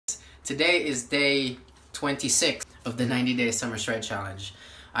Today is day 26 of the 90-day summer shred challenge.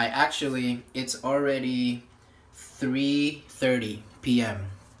 It's already 3:30 p.m.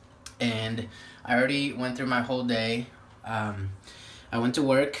 and I already went through my whole day. I went to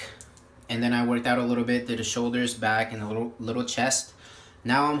work and then I worked out a little bit, did the shoulders, back, and a little chest.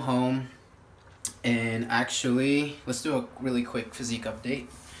 Now I'm home and actually, let's do a really quick physique update.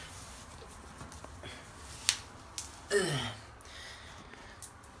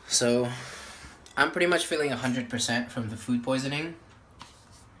 So, I'm pretty much feeling 100% from the food poisoning.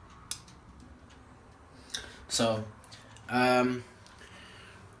 So,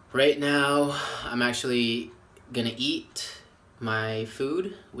 right now, I'm actually gonna eat my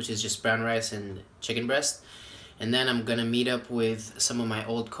food, which is just brown rice and chicken breast. And then I'm gonna meet up with some of my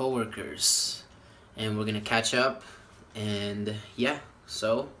old coworkers. And we're gonna catch up. And yeah,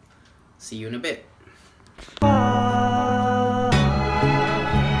 so, see you in a bit.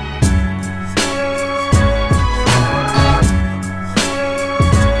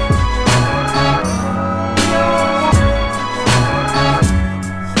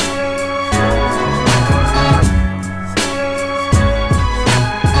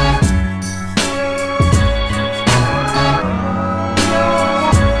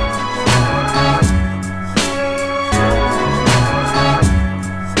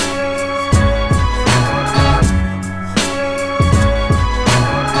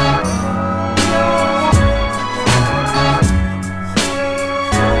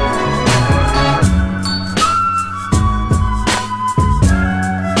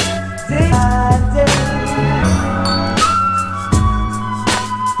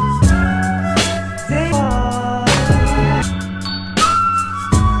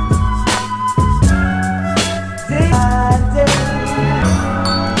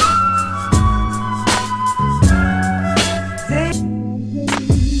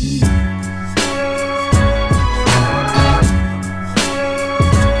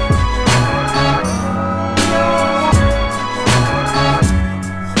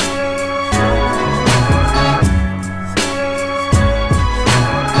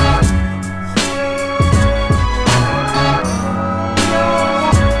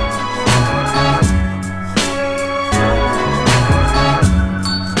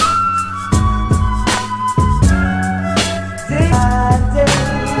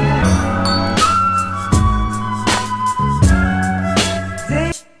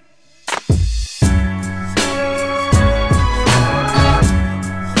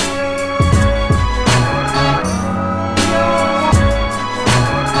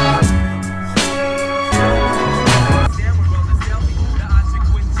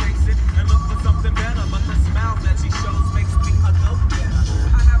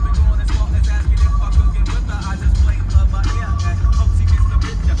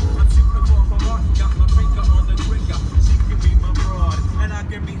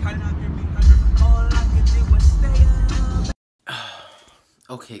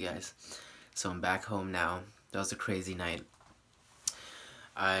 Okay guys, so I'm back home now. That was a crazy night.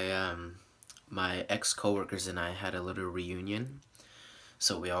 My ex-coworkers and I had a little reunion.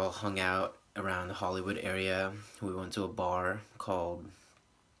 So we all hung out around the Hollywood area. We went to a bar called,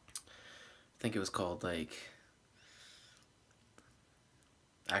 I think it was called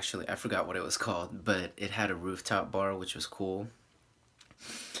actually I forgot what it was called, but it had a rooftop bar, which was cool.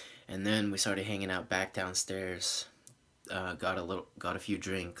 And then we started hanging out back downstairs. Got a few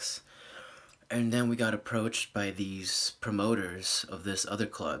drinks, and then we got approached by these promoters of this other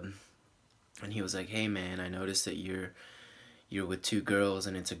club, and he was like, "Hey man, I noticed that you're with two girls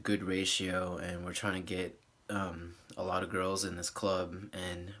and it's a good ratio, and we're trying to get a lot of girls in this club,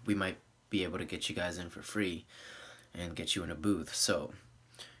 and we might be able to get you guys in for free and get you in a booth." So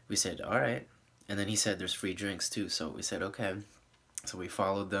we said, all right. And then he said there's free drinks too, so we said okay. So we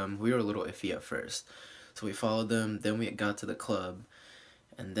followed them. We were a little iffy at first. So we followed them, then we got to the club,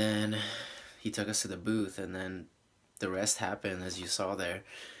 and then he took us to the booth, and then the rest happened as you saw there.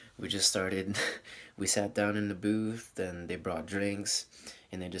 We just started, we sat down in the booth, then they brought drinks,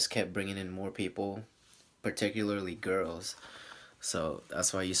 and they just kept bringing in more people, particularly girls. So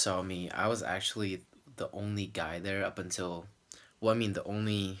that's why you saw me. I was actually the only guy there up until, well, I mean the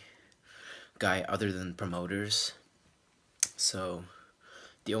only guy other than promoters. So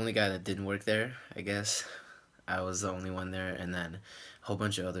the only guy that didn't work there, I guess. I was the only one there, and then a whole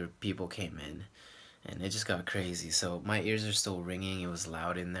bunch of other people came in, and it just got crazy. So my ears are still ringing. It was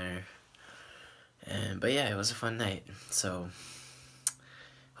loud in there, but yeah, it was a fun night. So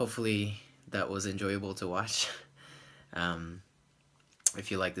hopefully that was enjoyable to watch.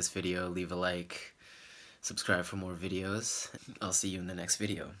 If you like this video, leave a like, subscribe for more videos. I'll see you in the next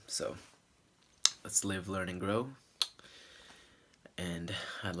video. So let's live, learn, and grow. And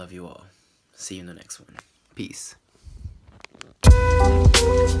I love you all. See you in the next one. Peace.